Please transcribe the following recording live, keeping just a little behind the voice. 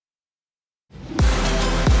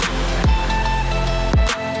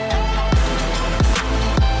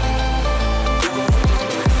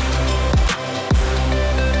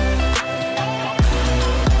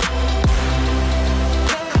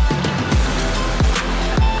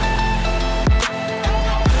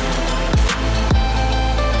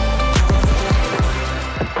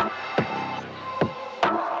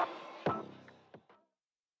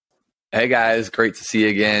Hey guys, great to see you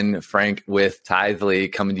again. Frank with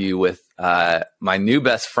Tithely coming to you with my new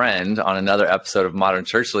best friend on another episode of Modern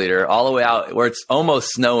Church Leader, all the way out where it's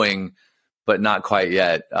almost snowing, but not quite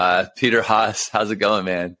yet. Peter Haas, how's it going,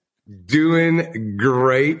 man? Doing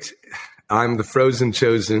great. I'm the frozen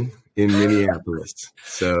chosen in Minneapolis.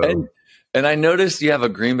 So, and I noticed you have a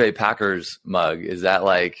Green Bay Packers mug. Is that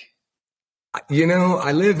like? You know,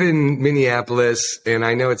 I live in Minneapolis, and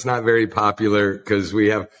I know it's not very popular because we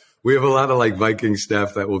have a lot of like Viking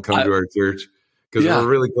staff that will come to our church because we're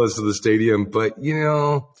really close to the stadium. But you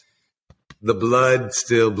know, the blood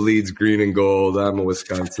still bleeds green and gold. I'm a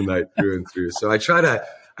Wisconsinite through and through, so I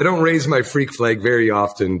don't raise my freak flag very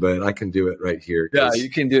often, but I can do it right here. Yeah,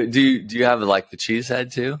 you can do it. Do you have like the cheese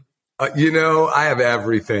head too? You know, I have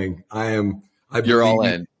everything. You're all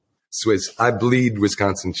in. Swiss. I bleed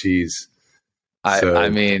Wisconsin cheese. I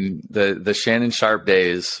mean, the Shannon Sharp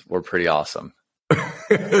days were pretty awesome.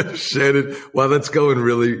 Shannon, well, that's going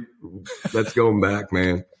back,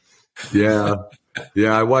 man. Yeah.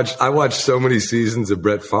 Yeah. I watched so many seasons of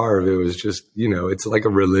Brett Favre. It was just, you know, it's like a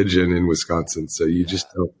religion in Wisconsin. So you just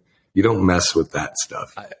don't mess with that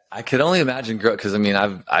stuff. I could only imagine because I mean,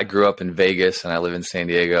 I grew up in Vegas and I live in San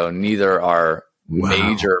Diego. Neither are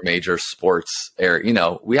major sports area. You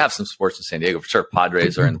know, we have some sports in San Diego for sure.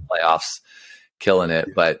 Padres are in the playoffs, killing it.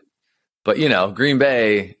 But you know, Green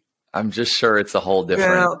Bay, I'm just sure it's a whole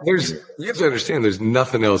different. Yeah, you have to understand there's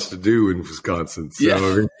nothing else to do in Wisconsin. So I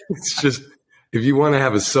mean, it's just, if you want to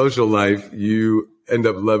have a social life, you end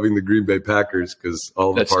up loving the Green Bay Packers because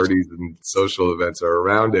all the parties and social events are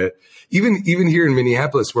around it. Even here in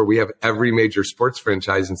Minneapolis, where we have every major sports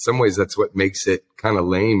franchise, in some ways that's what makes it kind of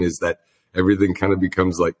lame, is that everything kind of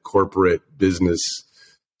becomes like corporate business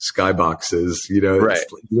skyboxes. You know, right.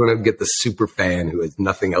 You want to get the super fan who has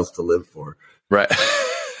nothing else to live for. Right.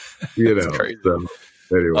 You know, so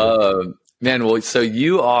anyway. Man, well, so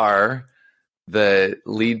you are the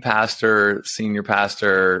lead pastor, senior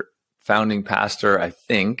pastor, founding pastor, I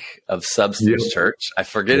think, of Substance Church. I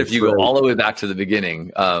forget if you go all the way back to the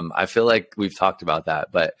beginning. I feel like we've talked about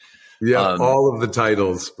that, but all of the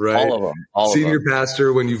titles, right? All of them. Senior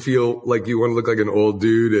pastor when you feel like you want to look like an old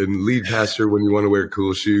dude, and lead pastor when you want to wear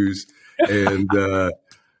cool shoes. And So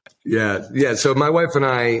my wife and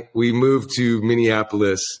I, we moved to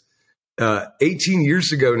Minneapolis 18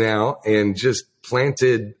 years ago now, and just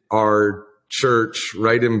planted our church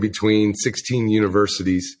right in between 16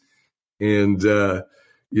 universities, and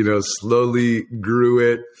slowly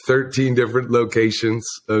grew it 13 different locations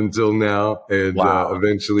until now, and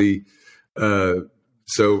eventually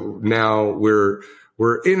so now we're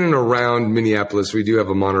in and around Minneapolis. We do have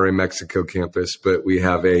a Monterrey, Mexico campus, but we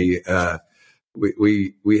have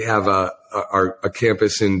we have a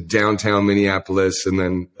campus in downtown Minneapolis, and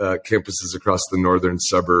then campuses across the northern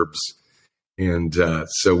suburbs. And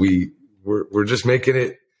so we're just making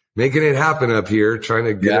it happen up here, trying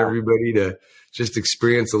to get everybody to just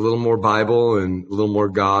experience a little more Bible and a little more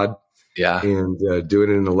God. Yeah. And do it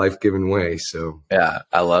in a life-giving way. So yeah,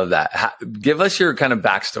 I love that. Give us your kind of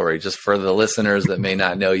backstory, just for the listeners that may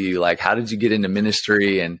not know you. Like, how did you get into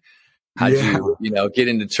ministry, and how did you get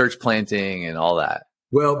into church planting and all that?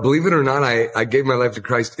 Well, believe it or not, I gave my life to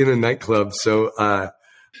Christ in a nightclub. So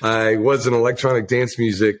I was an electronic dance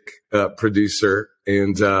music producer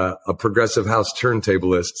and a progressive house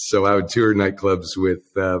turntablist. So I would tour nightclubs with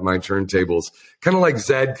my turntables, kind of like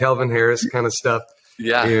Zed, Calvin Harris kind of stuff.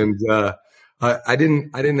 Yeah. And I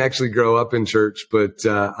didn't actually grow up in church, but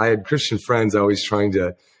I had Christian friends always trying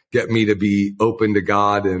to get me to be open to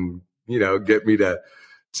God, and get me to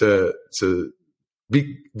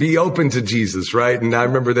be open to Jesus, right? And I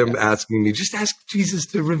remember them asking me, just ask Jesus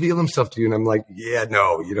to reveal himself to you. And I'm like,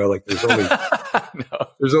 like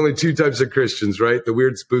there's only two types of Christians, right? The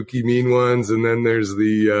weird, spooky, mean ones. And then there's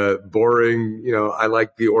the boring, I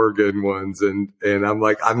like the organ ones. And I'm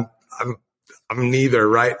like, I'm neither,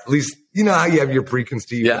 right? At least, how you have your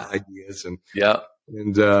preconceived ideas and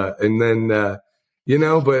then,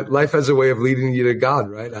 but life has a way of leading you to God,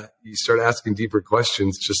 right? You start asking deeper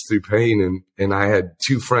questions just through pain. And I had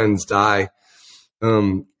two friends die,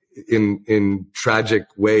 in tragic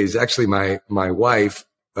ways. Actually, my wife,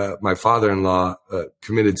 my father-in-law,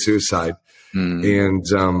 committed suicide, and,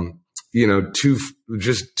 two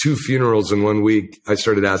funerals in 1 week. I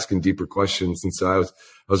started asking deeper questions. And so I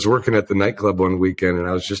was working at the nightclub one weekend, and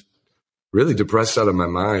I was just really depressed out of my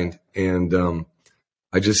mind. And,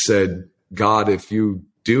 I just said, God, if you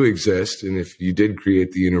do exist, and if you did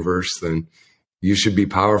create the universe, then you should be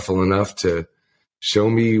powerful enough to show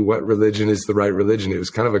me what religion is the right religion. It was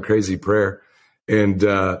kind of a crazy prayer. And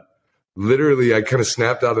literally, I kind of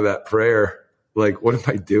snapped out of that prayer, like, what am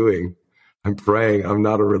I doing? I'm praying. I'm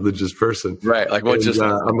not a religious person. Right. Like what just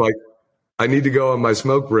I'm like, I need to go on my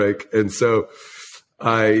smoke break. And so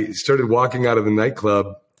I started walking out of the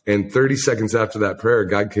nightclub, and 30 seconds after that prayer,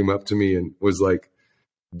 God came up to me and was like,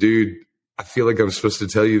 dude, I feel like I'm supposed to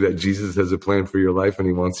tell you that Jesus has a plan for your life and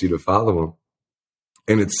he wants you to follow him.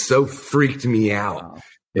 And it so freaked me out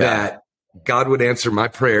that God would answer my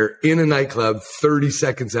prayer in a nightclub 30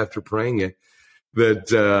 seconds after praying it,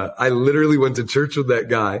 that I literally went to church with that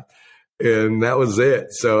guy, and that was it.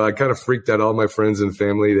 So I kind of freaked out all my friends and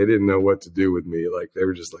family. They didn't know what to do with me. Like, they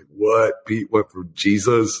were just like, what? Pete went for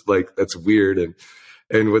Jesus? Like, that's weird.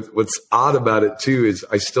 And what's odd about it too is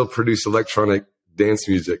I still produce electronic dance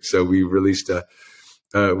music. So we released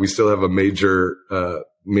we still have a major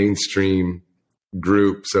mainstream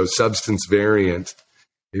group. So Substance Variant,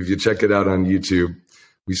 if you check it out on YouTube,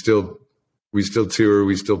 we still tour,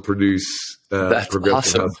 we still produce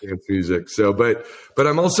progressive house dance music. So, but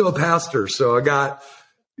I'm also a pastor. So I got,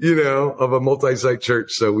 of a multi-site church.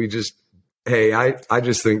 So we just, I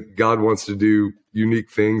just think God wants to do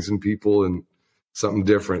unique things in people and something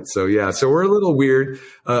different. So yeah, so we're a little weird.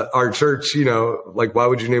 Our church, like, why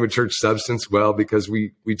would you name a church Substance? Well, because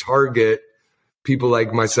we target people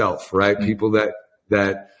like myself, right? Mm-hmm. People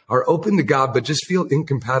that are open to God, but just feel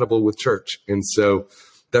incompatible with church. And so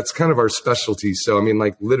that's kind of our specialty. So, I mean,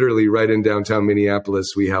 like, literally right in downtown Minneapolis,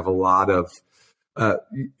 we have a lot of,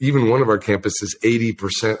 even one of our campuses,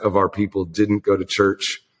 80% of our people didn't go to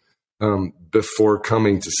church before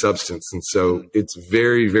coming to Substance. And so it's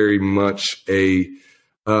very, very much in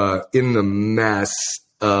the mess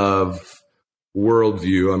of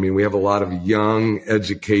worldview. I mean, we have a lot of young,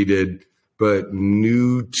 educated, but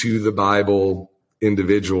new to the Bible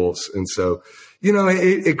individuals. And so,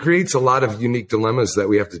 it creates a lot of unique dilemmas that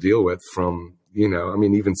we have to deal with from,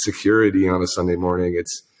 even security on a Sunday morning.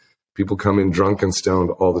 It's people come in drunk and stoned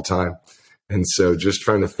all the time. And so just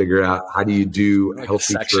trying to figure out, how do you do a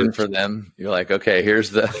healthy section church for them? You're like, okay, here's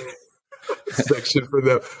the section for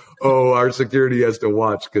them. Oh, our security has to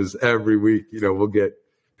watch, because every week, we'll get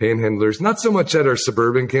panhandlers, not so much at our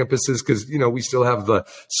suburban campuses, because, we still have the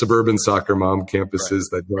suburban soccer mom campuses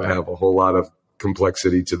that don't have a whole lot of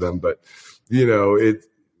complexity to them. But,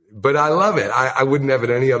 but I love it. I wouldn't have it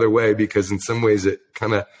any other way, because in some ways it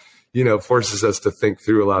kind of, forces us to think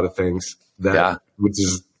through a lot of things which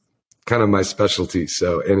is kind of my specialty.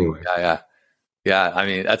 So anyway. Yeah. I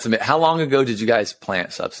mean, that's amazing. How long ago did you guys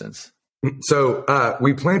plant Substance? So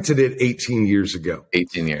we planted it 18 years ago.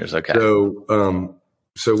 18 years. Okay.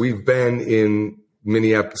 So we've been in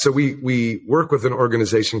Minneapolis. So we work with an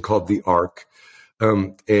organization called the Ark.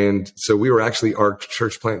 And so we were actually Ark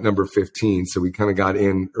church plant number 15. So we kind of got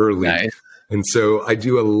in early. Nice. And so I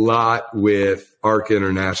do a lot with Ark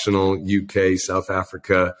International, UK, South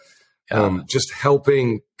Africa, just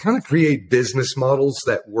helping kind of create business models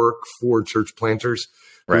that work for church planters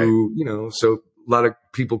who, so a lot of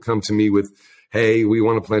people come to me with, hey, we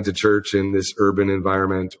want to plant a church in this urban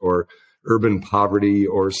environment, or urban poverty,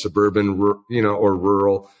 or suburban, or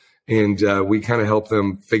rural. And we kind of help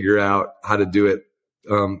them figure out how to do it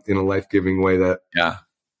in a life-giving way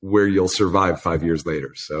where you'll survive 5 years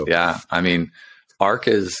later. So, I mean, Ark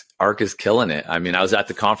is killing it. I mean, I was at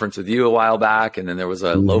the conference with you a while back, and then there was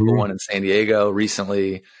a local one in San Diego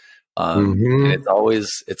recently. And it's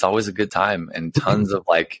always a good time, and tons of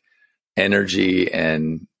like energy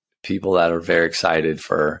and people that are very excited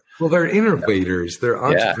for. Well, they're innovators. They're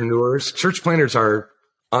entrepreneurs. Church planters are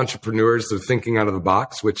entrepreneurs. They're thinking out of the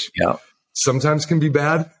box, which sometimes can be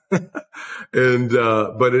bad. And,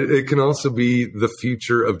 but it can also be the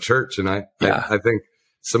future of church. And I think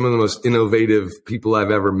some of the most innovative people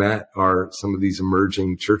I've ever met are some of these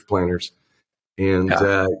emerging church planters. And,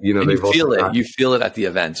 you feel it. You feel it at the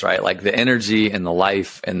events, right? Like the energy and the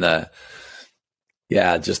life and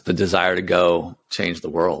just the desire to go change the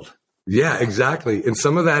world. Yeah, exactly. And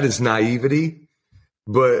some of that is naivety,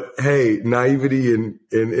 but hey, naivety and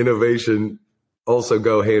innovation also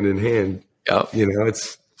go hand in hand. Yep.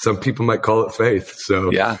 It's, some people might call it faith.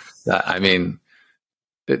 So I mean,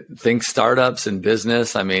 think startups and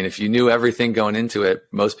business. I mean, if you knew everything going into it,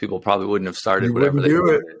 most people probably wouldn't have started whatever they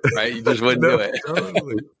wanted, right? You just wouldn't do it.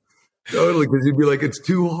 Totally. Because you'd be like, it's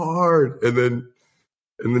too hard. And then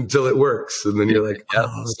until it works. And then you're like,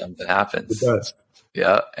 something happens. The best.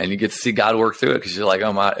 Yeah. And you get to see God work through it, because you're like,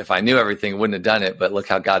 oh my, if I knew everything, I wouldn't have done it. But look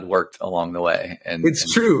how God worked along the way. And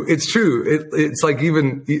true. It's true. It's like,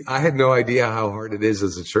 even I had no idea how hard it is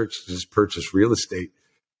as a church to just purchase real estate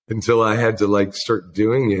until I had to like start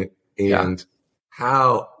doing it, and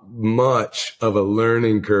how much of a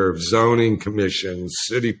learning curve, zoning commissions,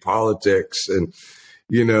 city politics. And,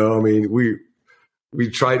 I mean, we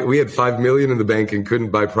had $5 million in the bank and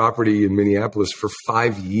couldn't buy property in Minneapolis for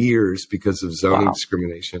 5 years because of zoning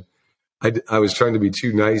discrimination. I was trying to be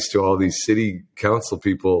too nice to all these city council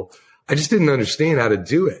people. I just didn't understand how to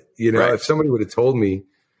do it. If somebody would have told me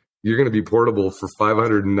you're going to be portable for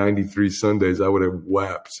 593 Sundays, I would have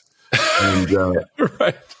wept. And,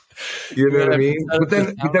 right. You know what I mean? But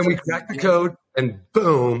then we cracked the code and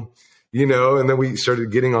boom, and then we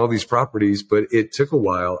started getting all these properties, but it took a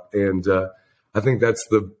while. And I think that's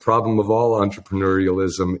the problem of all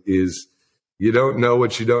entrepreneurialism is you don't know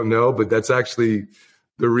what you don't know, but that's actually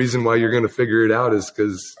the reason why you're going to figure it out is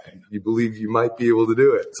because you believe you might be able to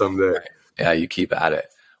do it someday. Right. Yeah, you keep at it.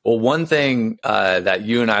 Well, one thing that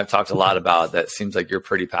you and I have talked a lot about that seems like you're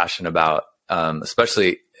pretty passionate about,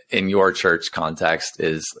 especially in your church context,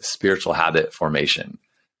 is spiritual habit formation.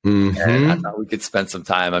 Mm-hmm. And I thought we could spend some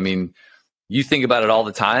time. I mean, you think about it all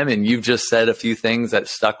the time, and you've just said a few things that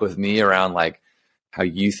stuck with me around like how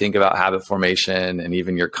you think about habit formation and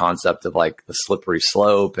even your concept of like the slippery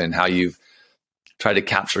slope and how you've tried to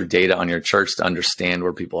capture data on your church to understand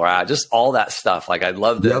where people are at, just all that stuff. Like I'd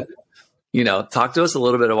love to, talk to us a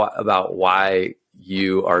little bit about why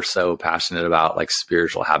you are so passionate about like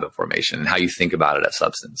spiritual habit formation and how you think about it at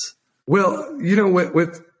Substance. Well,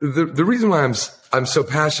 with the reason why I'm so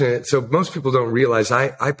passionate. So most people don't realize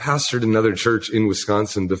I pastored another church in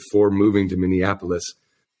Wisconsin before moving to Minneapolis.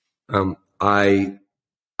 I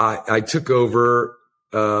took over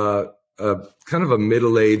kind of a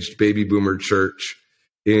middle-aged baby boomer church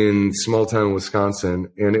in small town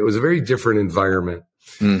Wisconsin, and it was a very different environment.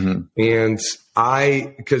 Mm-hmm. And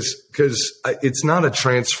because it's not a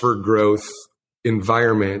transfer growth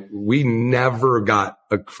environment, we never got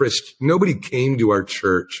a Christian. Nobody came to our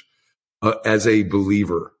church as a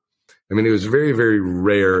believer. I mean, it was very, very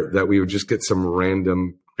rare that we would just get some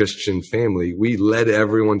random Christian family. We led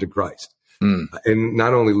everyone to Christ. And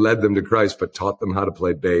not only led them to Christ, but taught them how to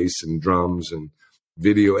play bass and drums and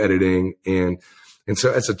video editing. And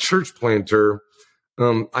so as a church planter,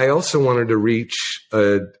 I also wanted to reach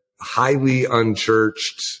a highly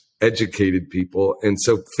unchurched, educated people. And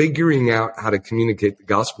so figuring out how to communicate the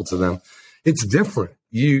gospel to them, it's different.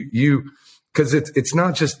 Because it's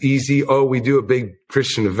not just easy. Oh, we do a big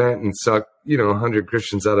Christian event and suck, 100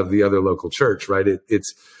 Christians out of the other local church, right?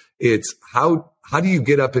 It's how do you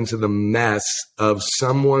get up into the mess of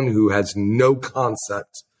someone who has no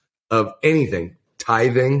concept of anything,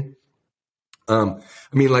 tithing?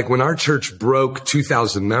 Like when our church broke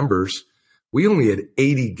 2,000 members, we only had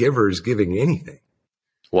 80 givers giving anything.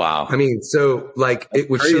 Wow. So like it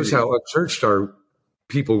shows how unchurched our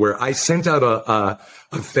people were. I sent out a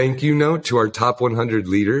thank you note to our top 100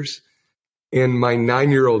 leaders, and my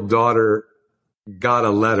 9-year-old daughter got a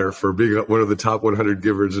letter for being one of the top 100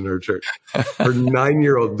 givers in her church. Her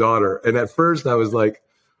 9-year-old daughter. And at first I was like,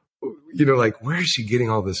 where is she getting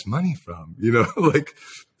all this money from?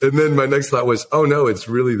 And then my next thought was, oh no, it's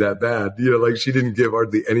really that bad. She didn't give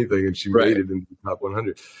hardly anything and she made it into the top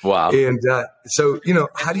 100. Wow. And so,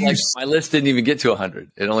 how do you... my list didn't even get to 100.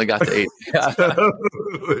 It only got to 80.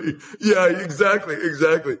 Yeah, exactly.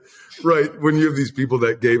 Right. When you have these people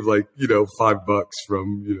that gave $5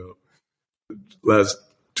 from, last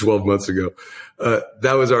 12 months ago,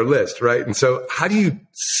 that was our list, right? And so how do you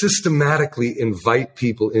systematically invite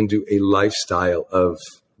people into a lifestyle of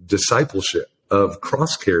discipleship, of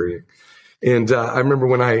cross-carrying? And I remember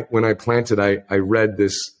when I planted, I read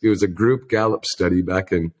this, it was a group Gallup study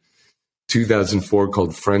back in 2004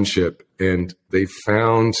 called Friendship, and they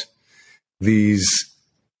found these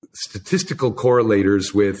statistical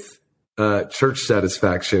correlators with church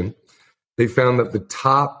satisfaction. They found that the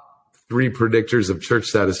top 3 predictors of church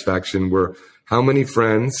satisfaction were how many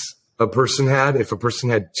friends a person had. If a person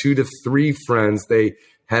had 2 to 3 friends they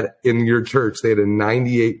had in your church, they had a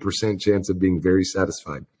 98% chance of being very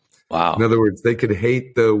satisfied. Wow. In other words, they could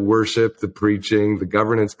hate the worship, the preaching, the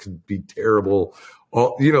governance could be terrible.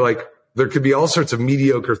 There could be all sorts of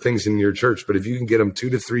mediocre things in your church, but if you can get them 2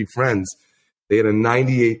 to 3 friends, they had a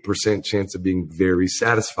 98% chance of being very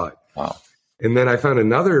satisfied. Wow. And then I found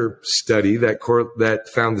another study that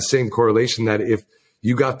found the same correlation, that if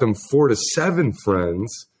you got them 4 to 7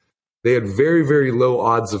 friends, they had very, very low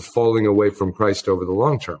odds of falling away from Christ over the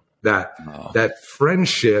long term. That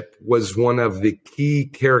friendship was one of the key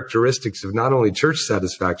characteristics of not only church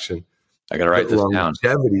satisfaction, I got to write this down,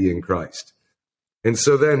 longevity in Christ. And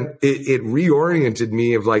so then it reoriented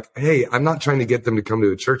me of like, hey, I'm not trying to get them to come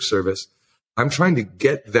to a church service. I'm trying to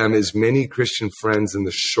get them as many Christian friends in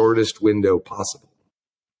the shortest window possible.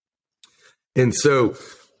 And so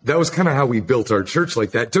that was kind of how we built our church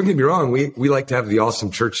like that. Don't get me wrong. We like to have the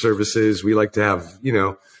awesome church services. We like to have,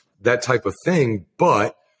 that type of thing.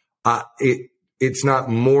 But it's not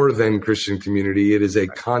more than Christian community. It is a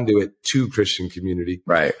conduit to Christian community.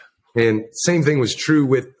 Right. And same thing was true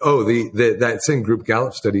with, that same group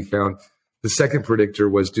Gallup study found the second predictor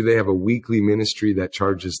was, do they have a weekly ministry that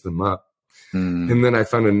charges them up? And then I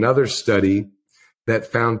found another study that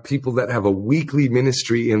found people that have a weekly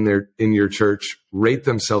ministry in your church rate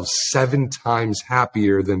themselves 7 times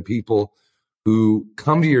happier than people who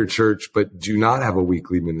come to your church but do not have a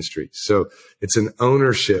weekly ministry. So it's an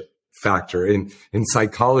ownership factor. In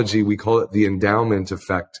psychology, we call it the endowment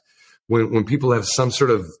effect. When people have some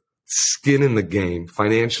sort of skin in the game,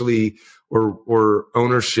 financially or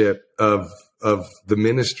ownership of the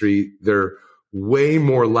ministry, they're way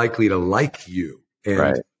more likely to like you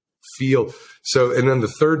and feel so. And then the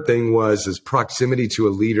third thing is proximity to a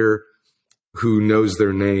leader who knows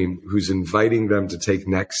their name, who's inviting them to take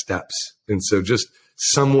next steps. And so just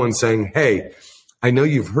someone saying, hey, I know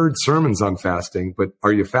you've heard sermons on fasting, but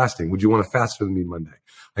are you fasting? Would you want to fast with me Monday?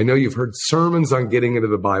 I know you've heard sermons on getting into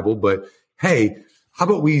the Bible, but hey, how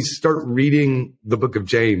about we start reading the book of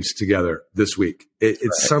James together this week?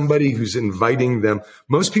 It's somebody who's inviting them.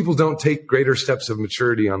 Most people don't take greater steps of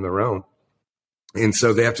maturity on their own. And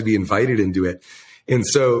so they have to be invited into it. And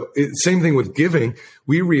so same thing with giving.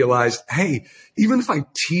 We realized, hey, even if I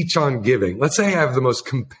teach on giving, let's say I have the most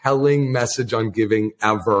compelling message on giving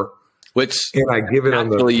ever. And I give it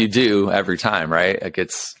on you do every time, right? Like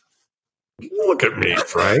look at me,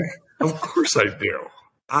 Frank. Of course I do.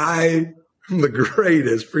 I'm the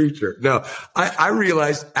greatest preacher. No, I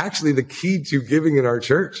realized actually the key to giving in our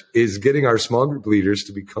church is getting our small group leaders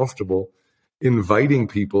to be comfortable inviting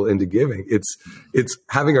people into giving. It's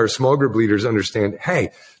having our small group leaders understand, hey,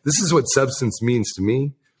 this is what substance means to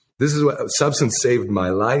me. This is what substance saved my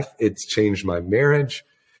life. It's changed my marriage.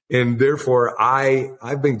 And therefore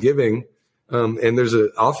I've been giving, and there's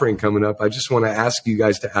an offering coming up. I just want to ask you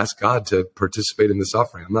guys to ask God to participate in this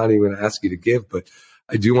offering. I'm not even going to ask you to give, but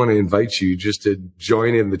I do want to invite you just to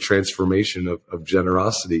join in the transformation of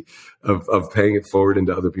generosity, of paying it forward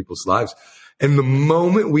into other people's lives. And the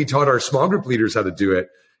moment we taught our small group leaders how to do it,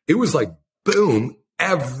 it was like, boom,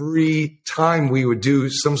 every time we would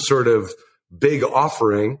do some sort of big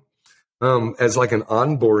offering, as like an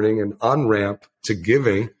onboarding, an on-ramp to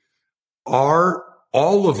giving, all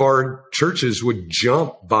of our churches would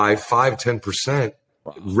jump by 5-10%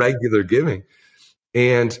 regular giving.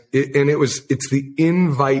 And it's the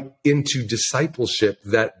invite into discipleship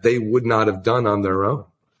that they would not have done on their own.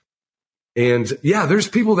 And yeah, there's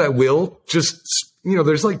people that will just,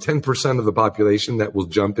 there's like 10% of the population that will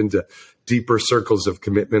jump into deeper circles of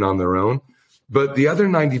commitment on their own. But the other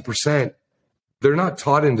 90%, they're not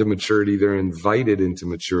taught into maturity. They're invited into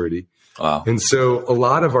maturity. Wow. And so a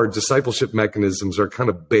lot of our discipleship mechanisms are kind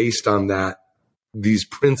of based on these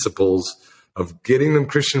principles of getting them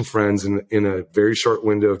Christian friends in a very short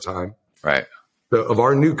window of time. Right. So of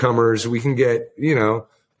our newcomers, we can get,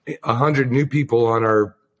 100 new people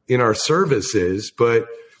in our services, but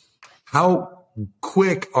how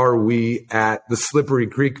quick are we at the Slippery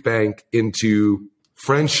Creek Bank into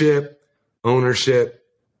friendship, ownership,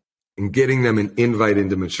 and getting them an invite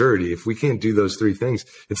into maturity? If we can't do those 3 things,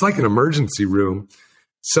 it's like an emergency room.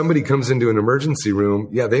 Somebody comes into an emergency room.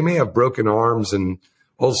 Yeah, they may have broken arms and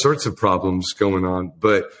all sorts of problems going on.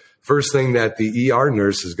 But first thing that the ER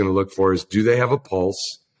nurse is going to look for is, do they have a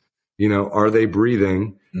pulse? Are they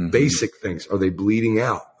breathing? Mm-hmm. Basic things. Are they bleeding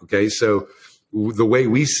out? Okay. So the way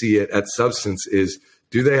we see it at Substance is,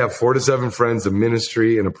 do they have 4 to 7 friends, a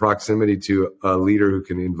ministry, and a proximity to a leader who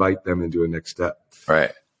can invite them into a next step?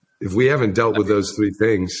 Right. If we haven't dealt with those 3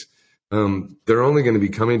 things, they're only going to be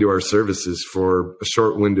coming to our services for a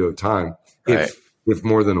short window of time, if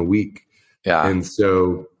more than a week. Yeah. And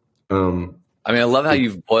so, I love how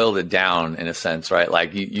you've boiled it down in a sense, right?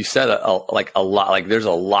 Like you said a lot, like there's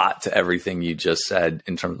a lot to everything you just said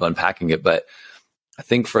in terms of unpacking it. But I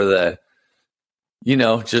think for the,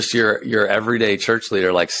 just your everyday church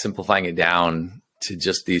leader, like simplifying it down to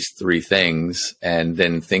just these 3 things, and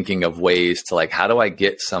then thinking of ways to how do I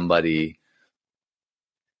get somebody?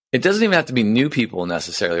 It doesn't even have to be new people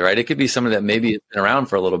necessarily, right? It could be somebody that maybe has been around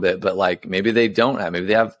for a little bit, but maybe they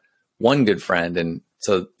have one good friend. And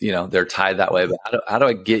so, they're tied that way, but how do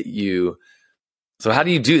I get you? So how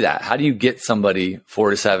do you do that? How do you get somebody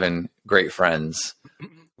 4 to 7 great friends?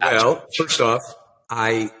 Well, first off,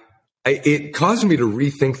 it caused me to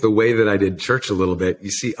rethink the way that I did church a little bit.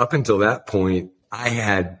 You see, up until that point, I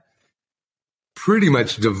had pretty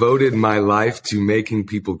much devoted my life to making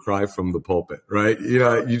people cry from the pulpit, right?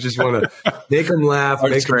 You just want to make them laugh,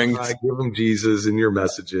 make them cry, give them Jesus in your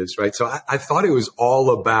messages, right? So I thought it was all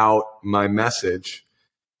about my message.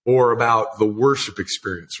 or about the worship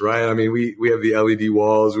experience, right? I mean, we have the LED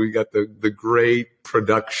walls, we got the great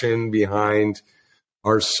production behind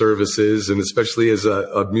our services. And especially as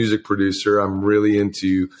a music producer, I'm really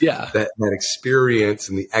into that experience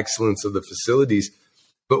and the excellence of the facilities.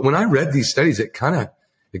 But when I read these studies, it kind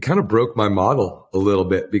of broke my model a little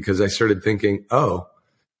bit, because I started thinking,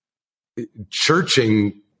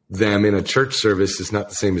 churching them in a church service is not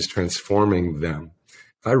the same as transforming them.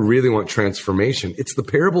 If I really want transformation, it's the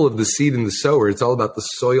parable of the seed and the sower. It's all about the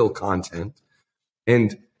soil content.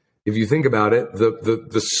 And if you think about it,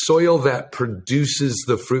 the soil that produces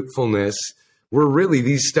the fruitfulness,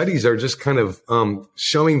 these studies are just kind of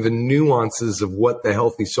showing the nuances of what the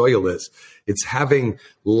healthy soil is. It's having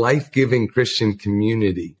life-giving Christian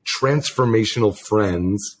community, transformational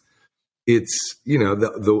friends. It's,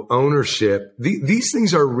 the ownership. These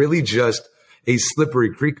things are really just a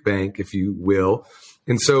slippery creek bank, if you will.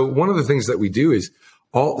 And so one of the things that we do is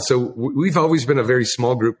we've always been a very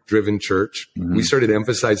small group driven church. Mm-hmm. We started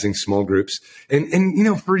emphasizing small groups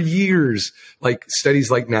and for years, like studies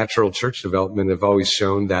like natural church development have always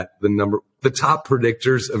shown that the top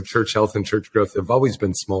predictors of church health and church growth have always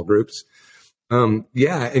been small groups. And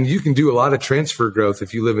you can do a lot of transfer growth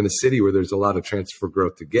if you live in a city where there's a lot of transfer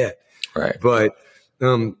growth to get. Right. But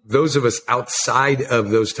those of us outside of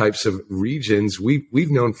those types of regions,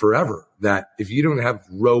 we've known forever that if you don't have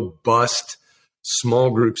robust small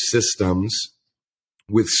group systems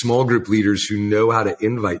with small group leaders who know how to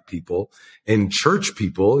invite people and church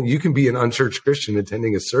people, you can be an unchurched Christian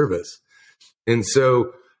attending a service. And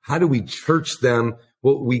so how do we church them?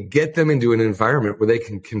 Well, we get them into an environment where they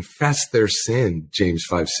can confess their sin, James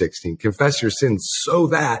 5:16. Confess your sins so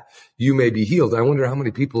that you may be healed. I wonder how many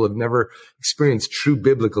people have never experienced true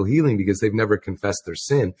biblical healing because they've never confessed their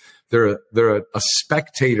sin. They're a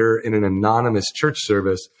spectator in an anonymous church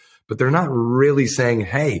service, but they're not really saying,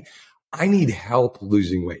 hey, I need help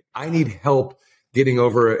losing weight. I need help getting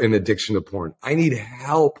over an addiction to porn. I need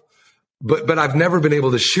help. But I've never been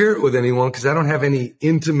able to share it with anyone because I don't have any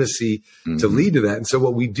intimacy to lead to that. And so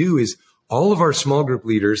what we do is all of our small group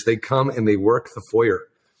leaders, they come and they work the foyer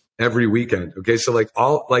every weekend. Okay. So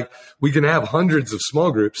we can have hundreds of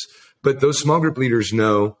small groups, but those small group leaders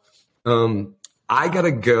know, I got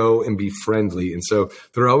to go and be friendly. And so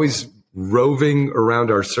they're always roving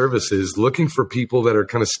around our services, looking for people that are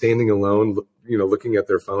kind of standing alone, looking at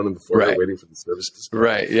their phone in the foyer, waiting for the service to start.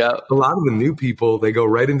 Right. Yeah. A lot of the new people, they go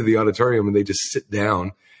right into the auditorium and they just sit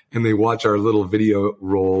down and they watch our little video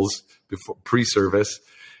rolls before pre-service.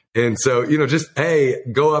 And so, just, hey,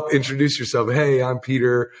 go up, introduce yourself. Hey, I'm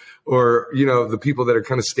Peter. Or, the people that are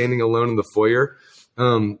kind of standing alone in the foyer.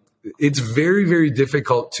 It's very, very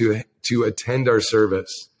difficult to attend our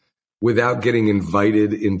service without getting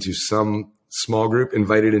invited into some small group,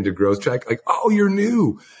 invited into Growth Track. Like, oh, you're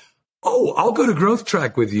new. Oh, I'll go to Growth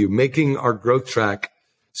Track with you, making our Growth Track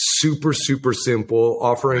super, super simple,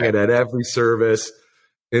 offering it at every service.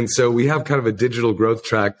 And so we have kind of a digital Growth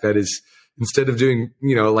Track that is, instead of doing,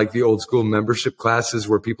 like the old school membership classes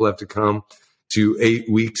where people have to come to 8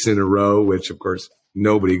 weeks in a row, which of course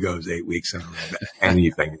nobody goes 8 weeks in a row to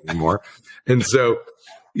anything anymore. And so,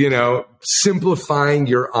 simplifying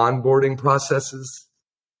your onboarding processes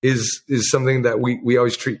is something that we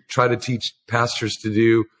always try to teach pastors to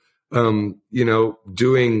do. So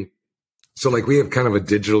like we have kind of a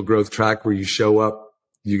digital Growth Track where you show up,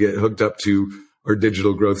 you get hooked up to our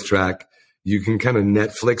digital Growth Track. You can kind of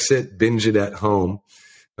Netflix it, binge it at home,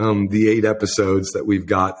 the 8 episodes that we've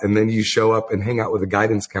got. And then you show up and hang out with a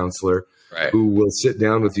guidance counselor who will sit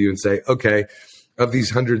down with you and say, okay, of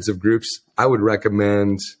these hundreds of groups, I would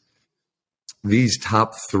recommend these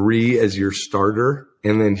top 3 as your starter.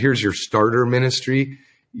 And then here's your starter ministry.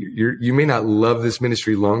 You may not love this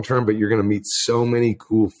ministry long-term, but you're going to meet so many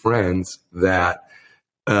cool friends that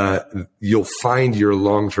you'll find your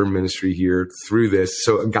long-term ministry here through this.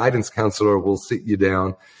 So a guidance counselor will sit you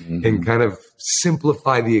down and kind of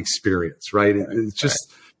simplify the experience, right? It's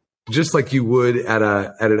just like you would at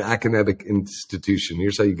an academic institution.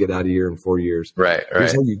 Here's how you get out of here in 4 years. Right.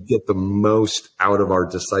 Here's how you get the most out of our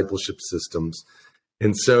discipleship systems.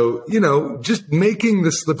 And so, just making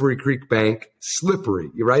the Slippery Creek Bank slippery,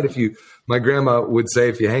 right? My grandma would say,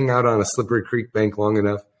 if you hang out on a Slippery Creek Bank long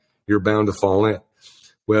enough, you're bound to fall in.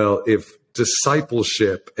 Well, if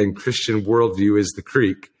discipleship and Christian worldview is the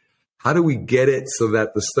creek, how do we get it so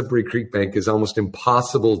that the Slippery Creek Bank is almost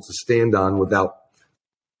impossible to stand on without,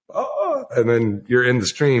 and then you're in the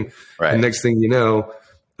stream. Right. And next thing you know,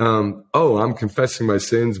 I'm confessing my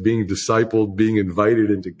sins, being discipled, being invited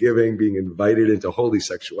into giving, being invited into holy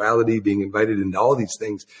sexuality, being invited into all these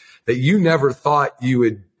things that you never thought you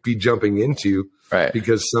would be jumping into. right?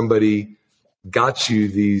 Because somebody got you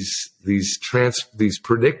these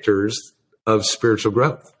predictors of spiritual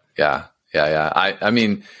growth. Yeah. I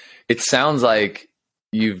mean, it sounds like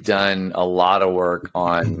you've done a lot of work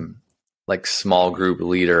on like small group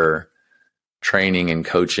leader training and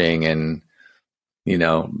coaching, and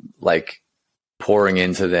like pouring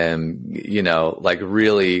into them, like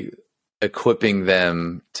really equipping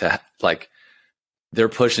them to, like, they're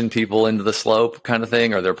pushing people into the slope kind of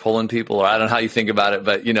thing, or they're pulling people, or I don't know how you think about it,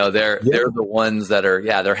 but they're the ones that are,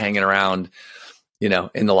 they're hanging around, in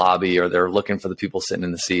the lobby, or they're looking for the people sitting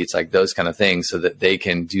in the seats, like those kind of things, so that they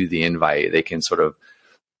can do the invite. They can sort of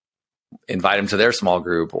invite them to their small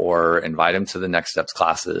group, or invite them to the Next Steps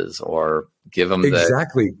classes, or give them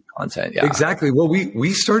the content. Yeah, exactly. Well,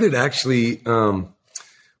 we started actually,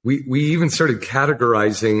 we even started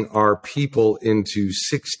categorizing our people into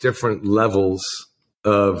 6 different levels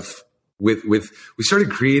we started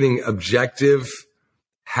creating objective,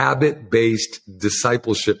 habit-based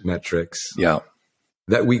discipleship metrics. Yeah.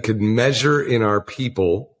 That we could measure in our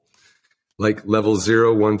people, like level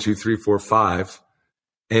 0, 1, 2, 3, 4, 5,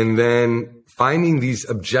 and then finding these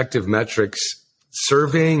objective metrics,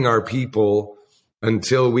 surveying our people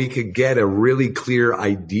until we could get a really clear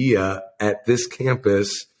idea at this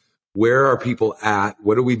campus. Where are people at?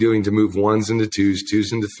 What are we doing to move 1s into 2s,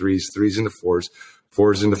 2s into 3s, 3s into 4s,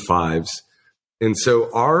 4s into 5s? And so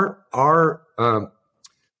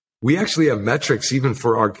we actually have metrics even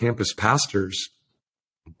for our campus pastors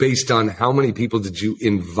based on how many people did you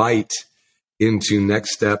invite into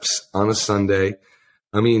Next Steps on a Sunday.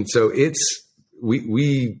 I mean, so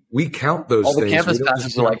we count those things. All the campus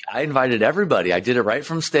pastors are like, I invited everybody. I did it right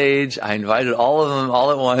from stage. I invited all of them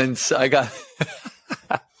all at once. I got...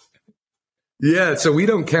 Yeah, so we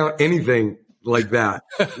don't count anything like that.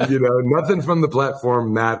 Nothing from the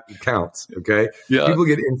platform, Matt, counts, okay? Yeah. People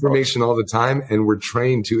get information all the time, and we're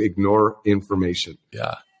trained to ignore information.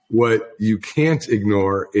 Yeah. What you can't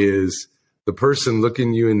ignore is the person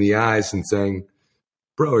looking you in the eyes and saying,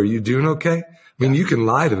 bro, are you doing okay? I mean, you can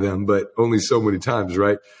lie to them, but only so many times,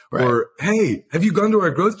 right? Or, hey, have you gone to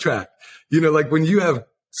our growth track? Like when you have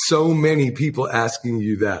so many people asking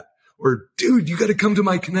you that, or dude, you got to come to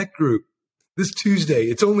my Connect group this Tuesday.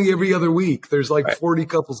 It's only every other week. There's like 40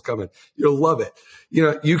 couples coming. You'll love it.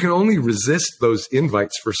 You can only resist those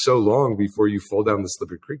invites for so long before you fall down the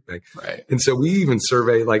slippery creek bank. Right. And so we even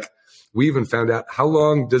survey, we even found out how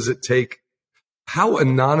long does it take, how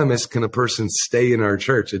anonymous can a person stay in our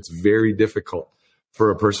church? It's very difficult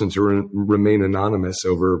for a person to remain anonymous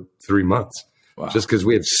over 3 months. Wow. Just because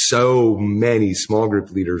we have so many small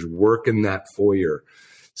group leaders working that foyer,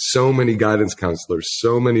 so many guidance counselors,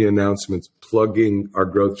 so many announcements, plugging our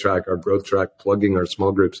growth track, plugging our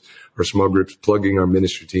small groups plugging our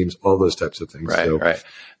ministry teams, all those types of things. Right.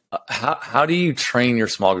 How do you train your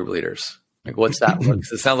small group leaders? Like, what's that?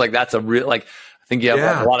 Because it sounds like that's a real, I think you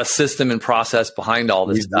have a lot of system and process behind all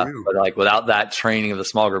this stuff, but without that training of the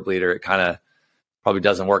small group leader, it kind of probably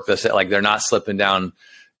doesn't work. They're not slipping down,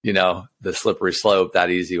 the slippery slope that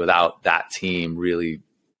easy without that team really.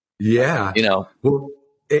 Yeah. Well,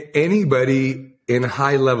 anybody in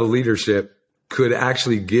high level leadership could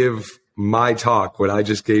actually give my talk, what I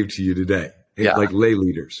just gave to you today, like lay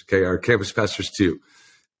leaders. Okay. Our campus pastors too.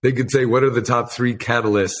 They could say, what are the top 3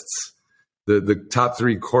 catalysts, the top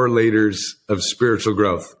 3 correlators of spiritual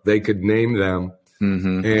growth? They could name them.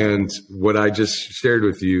 Mm-hmm. And what I just shared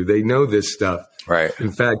with you, they know this stuff. Right.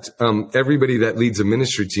 In fact, everybody that leads a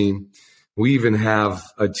ministry team, we even have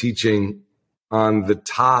a teaching on the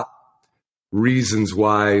top reasons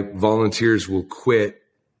why volunteers will quit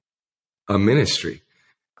a ministry.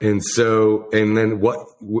 And then what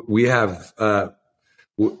we have,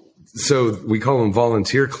 so we call them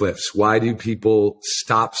volunteer cliffs. Why do people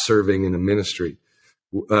stop serving in a ministry?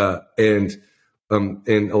 And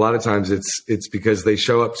a lot of times it's because they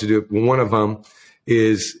show up to do it. One of them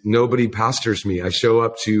is nobody pastors me. I show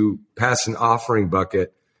up to pass an offering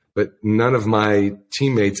bucket, but none of my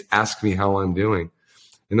teammates ask me how I'm doing.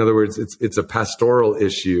 In other words, it's a pastoral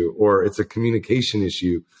issue, or it's a communication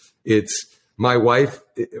issue. It's my wife,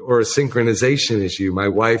 or a synchronization issue. My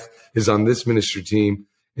wife is on this ministry team,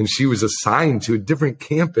 and she was assigned to a different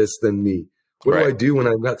campus than me. What do I do when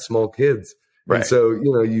I've got small kids? Right. And so,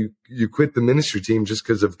 you quit the ministry team just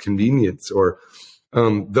because of convenience, or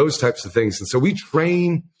those types of things. And so we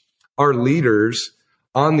train our leaders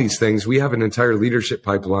on these things. We have an entire leadership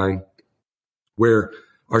pipeline where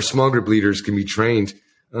our small group leaders can be trained,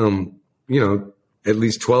 at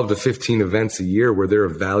least 12 to 15 events a year where they're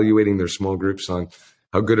evaluating their small groups on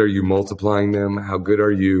how good are you multiplying them? How good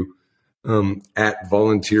are you at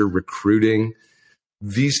volunteer recruiting?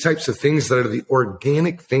 these types of things that are the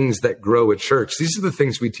organic things that grow at church. These are the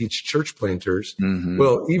things we teach church planters. Mm-hmm.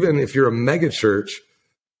 Well, even if you're a mega church,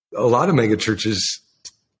 a lot of mega churches,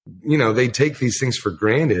 they take these things for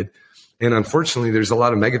granted. And unfortunately, there's a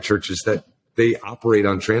lot of mega churches that they operate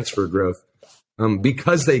on transfer growth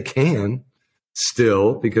because they can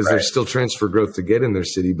still, because there's still transfer growth to get in their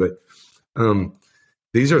city. But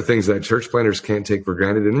these are things that church planters can't take for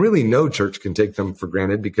granted, and really no church can take them for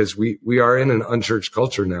granted because we are in an unchurched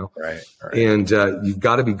culture now. Right. And you've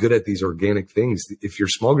got to be good at these organic things. If you're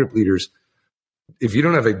small group leaders, if you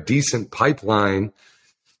don't have a decent pipeline,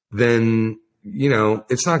 then,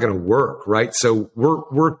 it's not going to work. Right. So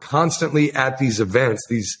we're constantly at these events,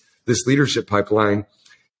 this leadership pipeline,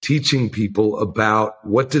 teaching people about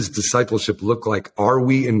what does discipleship look like? Are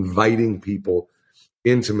we inviting people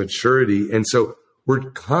into maturity? And so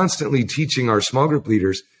we're constantly teaching our small group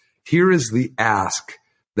leaders, here is the ask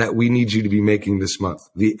that we need you to be making this month.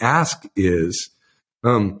 The ask is,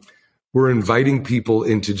 we're inviting people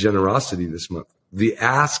into generosity this month. The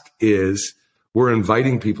ask is, we're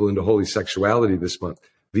inviting people into holy sexuality this month.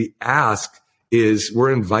 The ask is,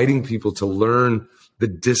 we're inviting people to learn the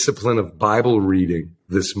discipline of Bible reading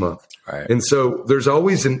this month. Right. And so there's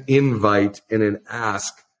always an invite and an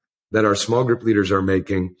ask that our small group leaders are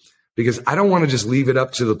making, because I don't want to just leave it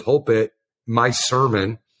up to the pulpit, my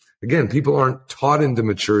sermon. Again, people aren't taught into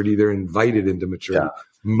maturity. They're invited into maturity. Yeah.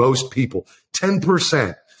 Most people,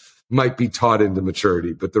 10% might be taught into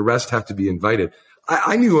maturity, but the rest have to be invited.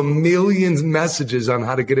 I knew a million messages on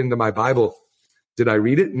how to get into my Bible. Did I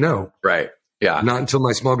read it? No. Right. Yeah. Not until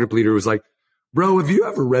my small group leader was like, bro, have you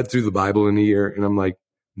ever read through the Bible in a year? And I'm like,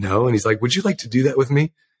 no. And he's like, would you like to do that with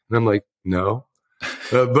me? And I'm like, no,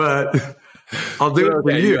 but I'll do it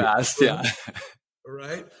for you. You asked, yeah.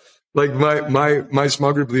 Right. Like my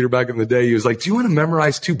small group leader back in the day, he was like, do you want to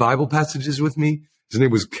memorize 2 Bible passages with me? His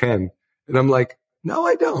name was Ken. And I'm like, no,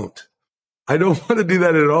 I don't. I don't want to do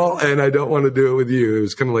that at all. And I don't want to do it with you. It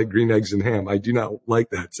was kind of like green eggs and ham. I do not like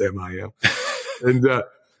that, Sam. I am. And,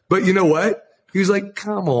 but you know what? He was like,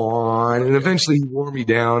 come on. And eventually he wore me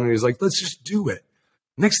down and he was like, let's just do it.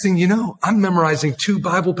 Next thing you know, I'm memorizing 2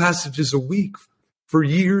 Bible passages a week for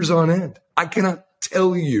years on end. I cannot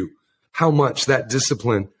tell you how much that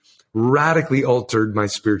discipline radically altered my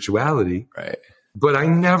spirituality. Right. But I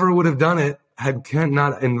never would have done it had Ken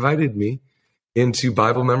not invited me into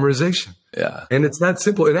Bible memorization. Yeah. And it's that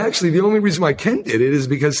simple. And actually, the only reason why Ken did it is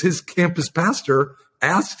because his campus pastor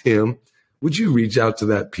asked him, would you reach out to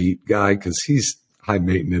that Pete guy? Because he's high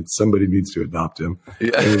maintenance. Somebody needs to adopt him.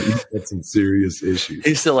 Yeah. And he's got some serious issues.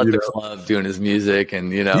 He's still at the club doing his music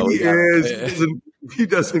and, He is. He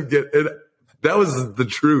doesn't get it. That was the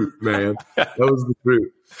truth, man. That was the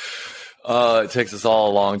truth. It takes us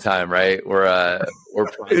all a long time, right? We're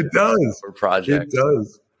it does. We're projects. It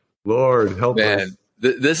does. Lord, help us.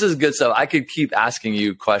 This is good stuff. I could keep asking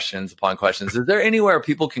you questions upon questions. Is there anywhere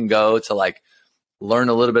people can go to like learn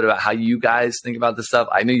a little bit about how you guys think about this stuff?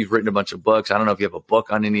 I know you've written a bunch of books. I don't know if you have a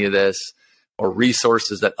book on any of this or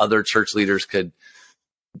resources that other church leaders could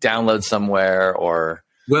download somewhere or.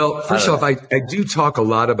 Well, first off, I do talk a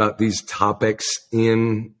lot about these topics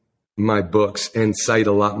in my books and cite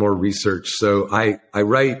a lot more research. So I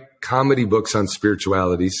write comedy books on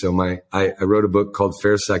spirituality. So I wrote a book called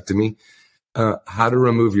Pharisectomy, How to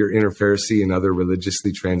Remove Your Inner Pharisee and Other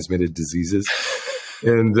Religiously Transmitted Diseases.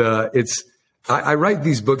 And I write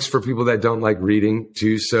these books for people that don't like reading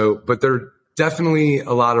too. So, but there are definitely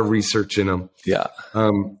a lot of research in them. Yeah.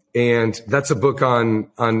 And that's a book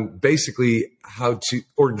on basically how to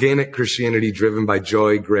organic Christianity driven by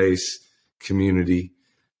joy, grace, community.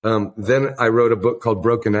 Then I wrote a book called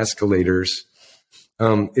Broken Escalators.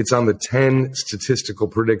 It's on the 10 statistical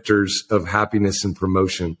predictors of happiness and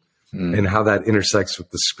promotion and how that intersects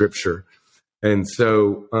with the scripture. And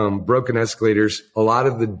so, Broken Escalators, a lot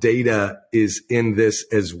of the data is in this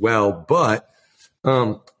as well, but,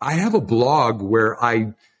 I have a blog where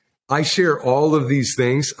I share all of these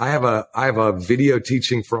things. I have a video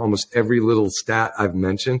teaching for almost every little stat I've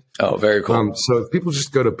mentioned. Oh, very cool. So if people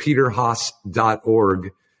just go to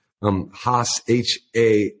peterhaas.org, Haas,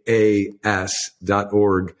 HAAS.org.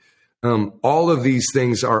 All of these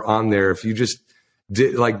things are on there. If you just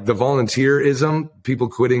did like the volunteerism, people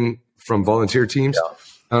quitting from volunteer teams,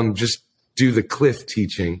 just do the Cliff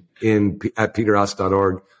teaching at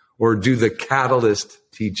peterhaas.org or do the Catalyst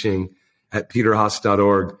teaching at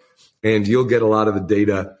peterhaas.org. And you'll get a lot of the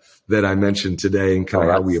data that I mentioned today and kind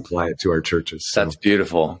of how we apply it to our churches. So. That's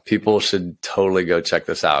beautiful. People should totally go check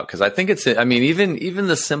this out. Cause I think even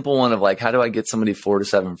the simple one of like, how do I get somebody 4 to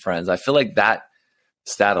 7 friends? I feel like that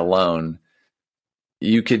stat alone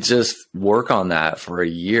you could just work on that for a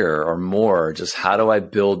year or more. Just how do I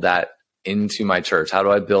build that into my church? How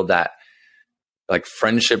do I build that like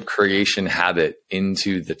friendship creation habit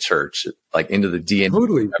into the church, like into the DNA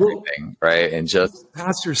Totally. of everything, right? And just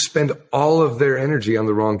pastors spend all of their energy on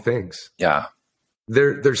the wrong things. Yeah.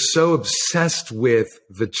 They're so obsessed with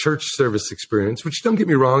the church service experience, which, don't get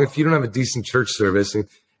me wrong, if you don't have a decent church service and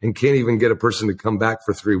can't even get a person to come back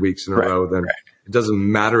for 3 weeks in a row, then it doesn't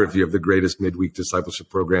matter if you have the greatest midweek discipleship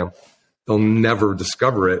program. They'll never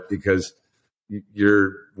discover it because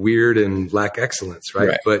you're weird and lack excellence,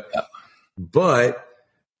 right? But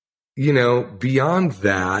you know, beyond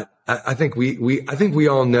that, I think we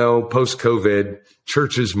all know post-COVID,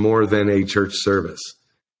 church is more than a church service.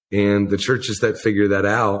 And the churches that figure that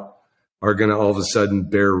out are going to all of a sudden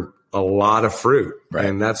bear a lot of fruit. Right.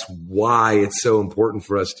 And that's why it's so important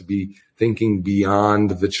for us to be thinking beyond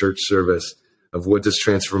the church service of what does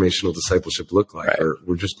transformational discipleship look like, or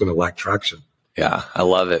we're just going to lack traction. Yeah, I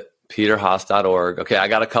love it. PeterHaas.org. Okay, I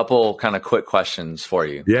got a couple kind of quick questions for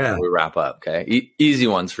you before we wrap up. Okay, easy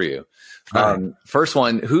ones for you. First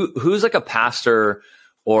one, who's like a pastor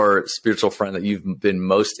or spiritual friend that you've been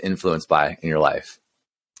most influenced by in your life?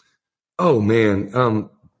 Oh man,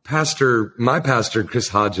 my pastor, Chris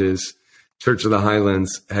Hodges, Church of the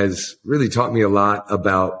Highlands, has really taught me a lot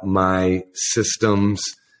about my systems.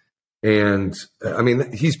 And I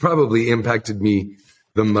mean, he's probably impacted me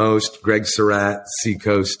the most. Greg Surratt,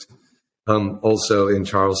 Seacoast, also in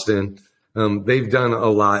Charleston. They've done a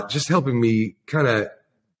lot, just helping me kind of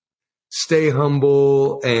stay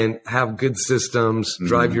humble and have good systems,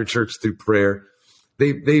 drive your church through prayer.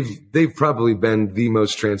 They've probably been the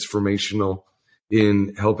most transformational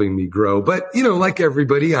in helping me grow. But, you know, like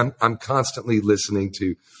everybody, I'm constantly listening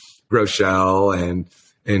to Groeschel and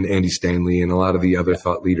Andy Stanley and a lot of the other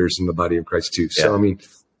thought leaders in the body of Christ too. So, I mean,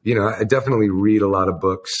 you know, I definitely read a lot of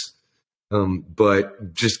books,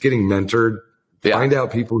 but just getting mentored, find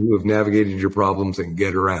out people who have navigated your problems and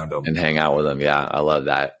get around them. And hang out with them. Yeah, I love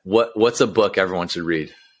that. What's a book everyone should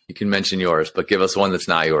read? You can mention yours, but give us one that's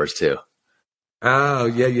not yours too. Oh,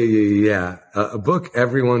 yeah. A book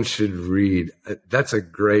everyone should read. That's a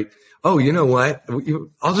great. Oh, you know what?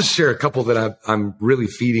 I'll just share a couple that I'm really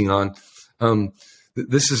feeding on.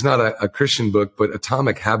 This is not a Christian book, but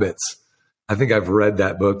Atomic Habits. I think I've read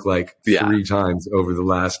that book like 3 times over the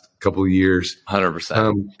last couple of years.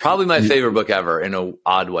 100%. Probably my favorite book ever in an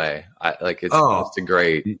odd way. It's a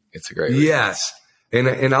great read. Yes.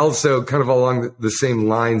 And also kind of along the same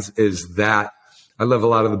lines as that, I love a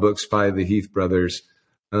lot of the books by the Heath brothers,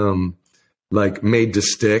 like Made to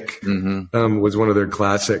Stick was one of their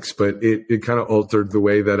classics, but it kind of altered the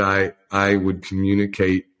way that I would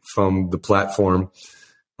communicate from the platform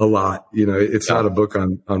a lot. You know, it's not a book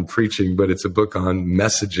on preaching, but it's a book on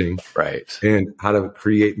messaging, and how to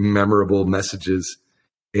create memorable messages.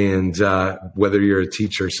 And whether you're a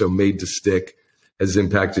teacher, so Made to Stick has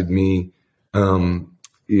impacted me. You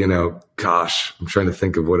know, gosh, I'm trying to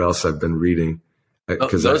think of what else I've been reading.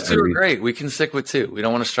 Those two are great. We can stick with 2. We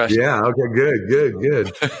don't want to stress you. Yeah. Okay.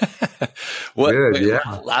 Good.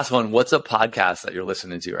 Last one. What's a podcast that you're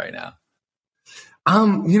listening to right now?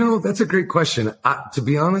 You know, that's a great question. To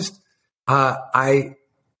be honest, I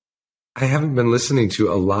haven't been listening to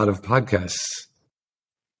a lot of podcasts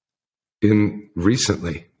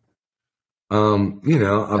recently. You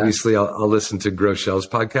know, obviously I'll listen to Groeschel's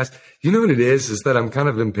podcast. You know what it is that I'm kind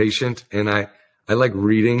of impatient, and I like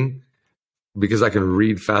reading because I can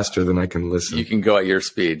read faster than I can listen. You can go at your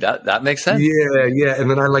speed. That makes sense. Yeah.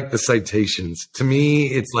 And then I like the citations. To me,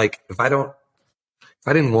 it's like, if I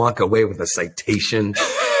didn't walk away with a citation,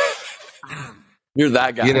 you're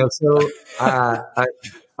that guy. You know, so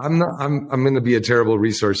I'm going to be a terrible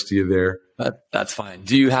resource to you there. That's fine.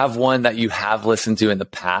 Do you have one that you have listened to in the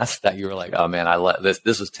past that you were like, oh man,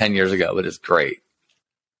 this was 10 years ago, but it's great?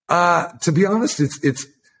 To be honest,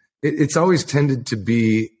 it's always tended to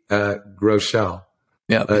be Groeschel.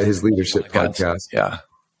 Yeah, his leadership podcast.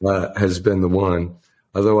 Has been the one.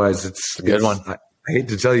 Otherwise, it's a good one. I hate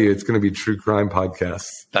to tell you, it's going to be true crime podcasts.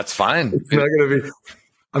 That's fine. It's not going to be.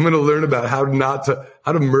 I'm going to learn about how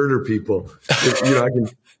to murder people. You know, I can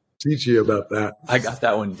teach you about that. I got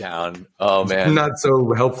that one down. Oh man, not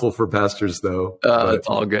so helpful for pastors though. It's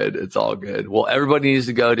all good. It's all good. Well, everybody needs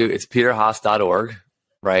to go to PeterHaas.org.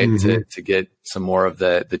 Right. To get some more of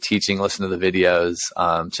the teaching, listen to the videos,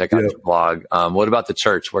 check out your blog. What about the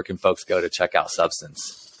church? Where can folks go to check out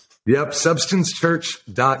Substance? Yep.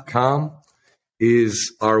 Substancechurch.com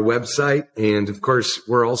is our website. And of course,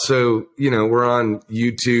 we're also, you know, we're on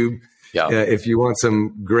YouTube. Yeah. If you want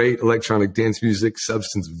some great electronic dance music,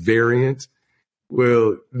 Substance Variant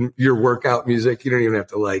your workout music. You don't even have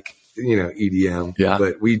to like, EDM. Yeah.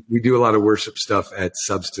 But we do a lot of worship stuff at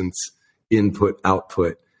Substance Input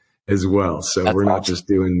Output as well. So we're not just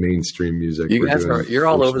doing mainstream music. You're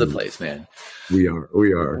all over the place, man. We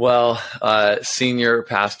are. Well, Senior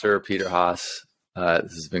Pastor Peter Haas,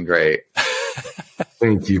 this has been great.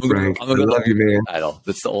 Thank you, Frank. I love you, man. Title.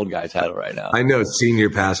 That's the old guy title right now. I know, Senior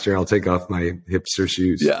Pastor. I'll take off my hipster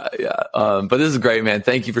shoes. Yeah. But this is great, man.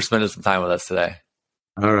 Thank you for spending some time with us today.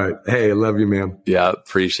 All right. Hey, I love you, man. Yeah,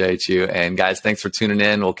 appreciate you. And guys, thanks for tuning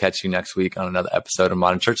in. We'll catch you next week on another episode of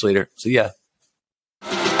Modern Church Leader. See ya.